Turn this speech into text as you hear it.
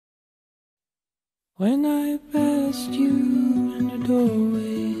When I passed you in the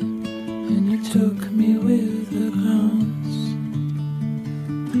doorway and you took me with a glance,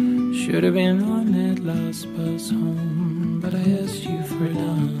 should have been on that last bus home, but I asked you for a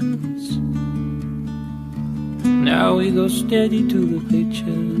dance. Now we go steady to the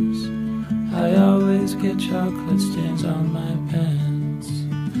pictures. I always get chocolate stains on my pants.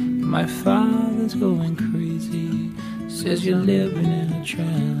 My father's going crazy, says you're living in a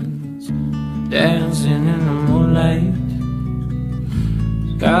trance. Dancing in the moonlight,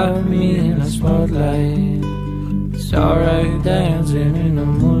 got me in a spotlight. It's alright dancing in the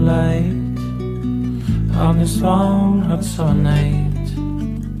moonlight on this long hot summer night.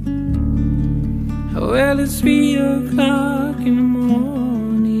 Well, it's 3 o'clock in the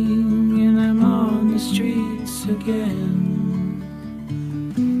morning and I'm on the streets again.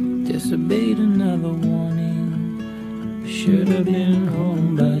 Disobeyed another warning, should have been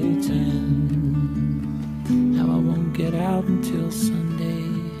home by 10. Now I won't get out until Sunday.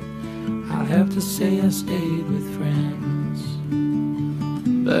 I'll have to say I stayed with friends,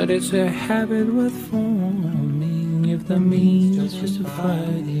 but it's a habit worth forming if the means justify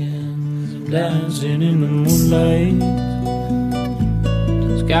the ends. I'm dancing in the moonlight,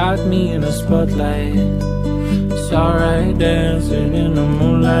 it's got me in a spotlight. It's alright dancing in the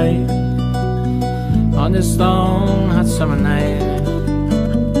moonlight on this long hot summer night.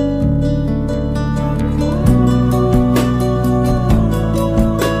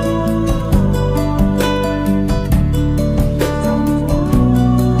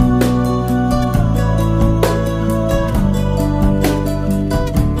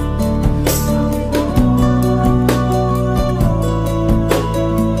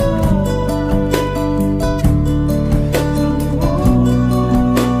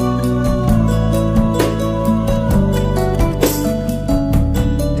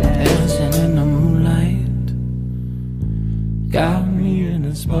 Got me in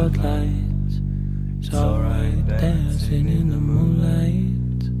the spotlight. It's alright dancing in the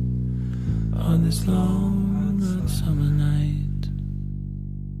moonlight on this long hot summer night.